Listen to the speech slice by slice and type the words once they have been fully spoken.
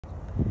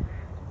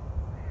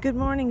Good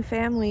morning,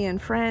 family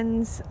and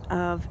friends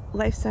of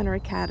Life Center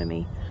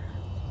Academy.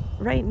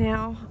 Right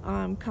now,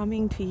 I'm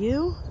coming to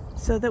you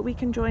so that we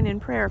can join in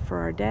prayer for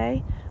our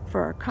day,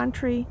 for our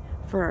country,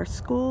 for our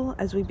school,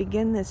 as we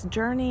begin this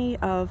journey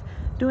of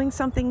doing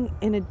something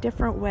in a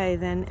different way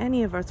than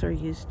any of us are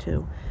used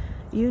to.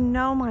 You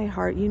know my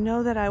heart. You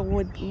know that I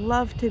would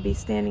love to be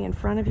standing in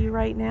front of you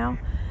right now.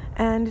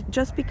 And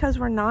just because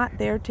we're not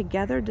there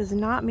together does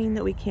not mean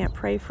that we can't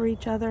pray for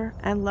each other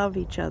and love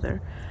each other.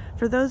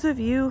 For those of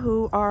you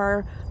who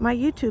are my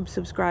YouTube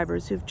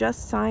subscribers who've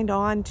just signed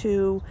on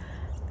to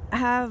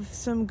have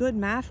some good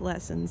math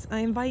lessons, I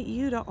invite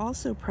you to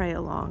also pray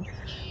along.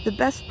 The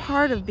best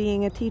part of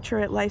being a teacher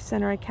at Life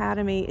Center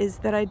Academy is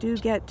that I do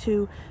get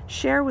to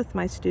share with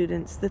my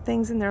students the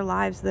things in their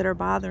lives that are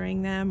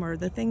bothering them, or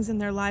the things in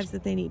their lives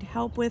that they need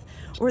help with,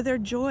 or their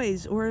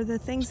joys, or the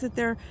things that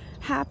they're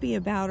happy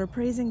about or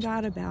praising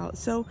God about.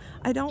 So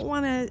I don't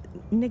want to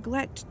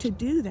neglect to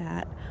do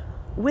that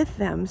with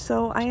them.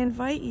 So I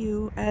invite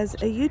you as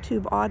a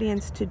YouTube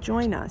audience to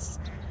join us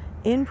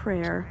in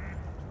prayer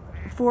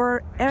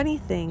for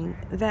anything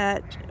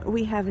that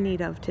we have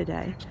need of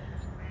today.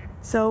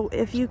 So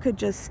if you could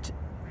just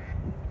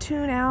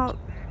tune out,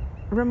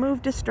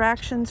 remove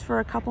distractions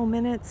for a couple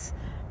minutes,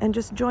 and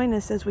just join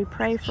us as we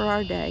pray for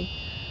our day.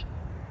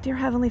 Dear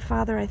Heavenly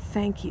Father, I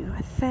thank you.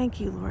 I thank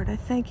you, Lord. I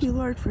thank you,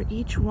 Lord, for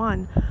each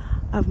one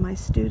of my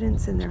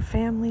students and their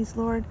families,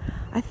 Lord.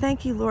 I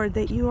thank you, Lord,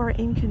 that you are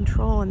in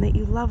control and that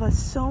you love us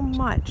so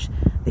much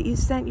that you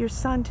sent your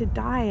Son to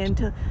die and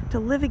to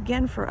live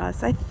again for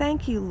us. I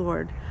thank you,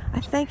 Lord. I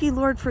thank you,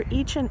 Lord, for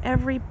each and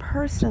every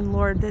person,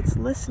 Lord, that's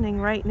listening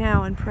right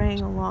now and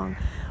praying along.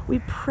 We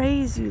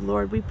praise you,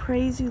 Lord. We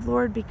praise you,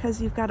 Lord, because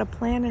you've got a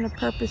plan and a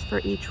purpose for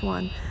each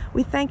one.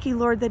 We thank you,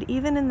 Lord, that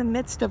even in the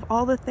midst of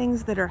all the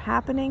things that are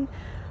happening,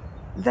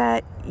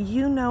 that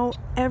you know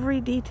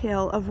every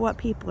detail of what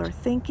people are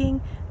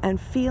thinking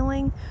and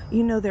feeling.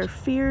 You know their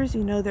fears,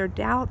 you know their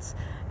doubts,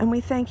 and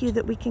we thank you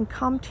that we can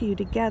come to you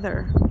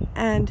together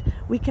and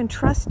we can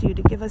trust you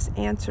to give us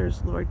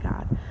answers, Lord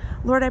God.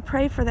 Lord, I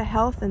pray for the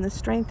health and the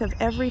strength of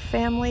every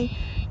family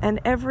and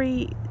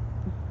every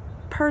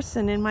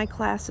person in my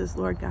classes,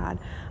 Lord God.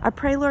 I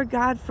pray, Lord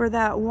God, for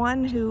that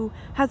one who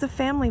has a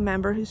family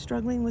member who's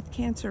struggling with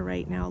cancer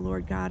right now,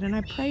 Lord God, and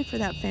I pray for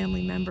that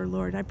family member,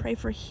 Lord. I pray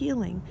for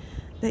healing,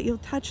 that you'll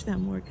touch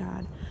them, Lord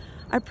God.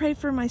 I pray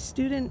for my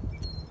student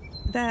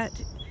that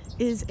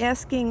is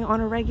asking on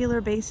a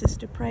regular basis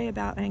to pray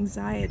about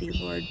anxiety,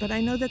 Lord, but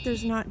I know that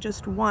there's not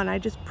just one. I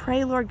just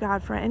pray, Lord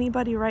God, for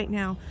anybody right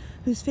now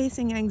who's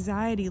facing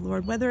anxiety,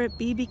 Lord, whether it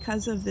be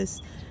because of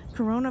this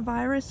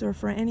coronavirus or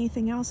for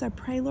anything else. I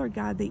pray, Lord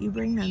God, that you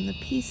bring them the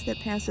peace that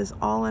passes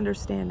all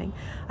understanding.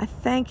 I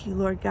thank you,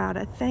 Lord God.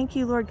 I thank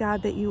you, Lord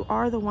God, that you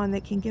are the one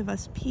that can give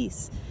us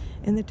peace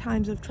in the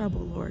times of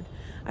trouble, Lord.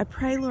 I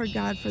pray, Lord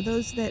God, for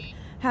those that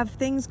have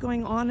things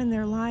going on in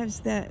their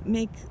lives that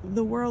make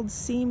the world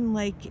seem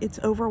like it's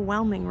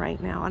overwhelming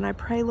right now. And I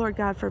pray, Lord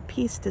God, for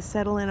peace to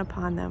settle in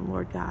upon them,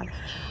 Lord God.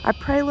 I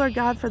pray, Lord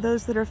God, for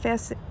those that are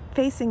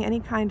facing any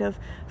kind of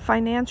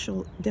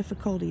financial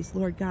difficulties,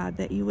 Lord God,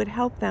 that you would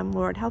help them,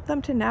 Lord. Help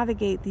them to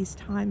navigate these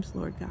times,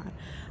 Lord God.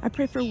 I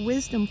pray for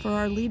wisdom for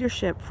our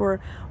leadership, for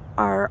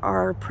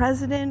our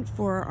president,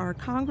 for our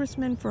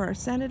congressmen, for our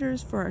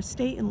senators, for our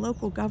state and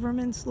local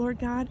governments, Lord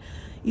God.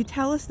 You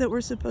tell us that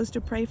we're supposed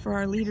to pray for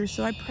our leaders,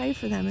 so I pray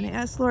for them and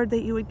ask, Lord,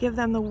 that you would give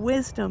them the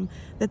wisdom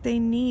that they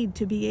need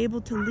to be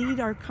able to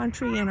lead our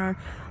country and our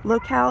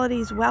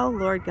localities well,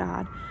 Lord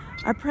God.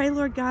 I pray,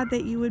 Lord God,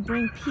 that you would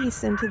bring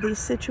peace into these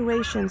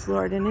situations,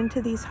 Lord, and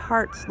into these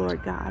hearts,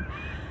 Lord God.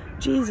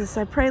 Jesus,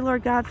 I pray,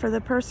 Lord God, for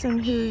the person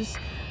whose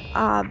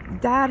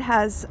dad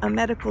has a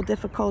medical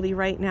difficulty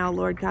right now,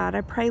 Lord God.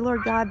 I pray,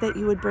 Lord God, that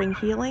you would bring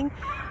healing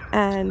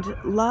and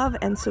love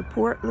and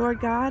support, Lord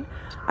God.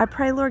 I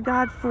pray, Lord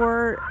God,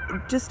 for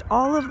just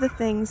all of the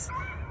things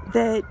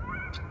that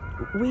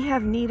we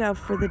have need of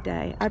for the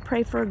day. I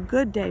pray for a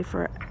good day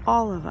for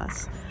all of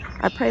us.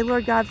 I pray,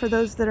 Lord God, for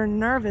those that are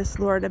nervous,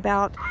 Lord,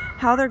 about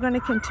how they're going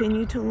to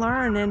continue to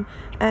learn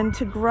and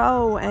to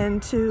grow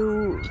and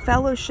to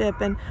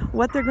fellowship and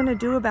what they're going to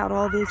do about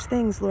all these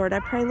things, Lord. I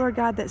pray, Lord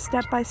God, that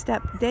step by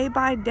step, day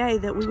by day,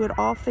 that we would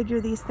all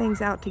figure these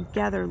things out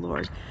together,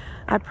 Lord.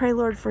 I pray,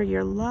 Lord, for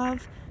your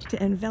love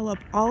to envelop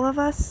all of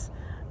us.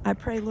 I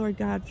pray, Lord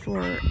God,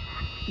 for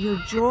your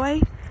joy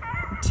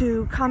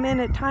to come in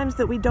at times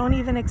that we don't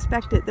even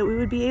expect it, that we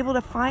would be able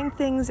to find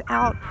things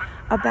out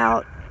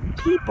about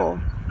people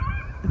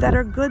that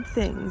are good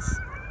things,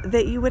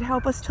 that you would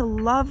help us to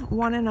love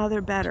one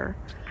another better.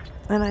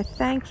 And I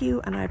thank you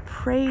and I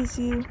praise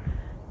you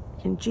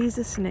in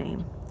Jesus'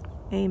 name.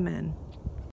 Amen.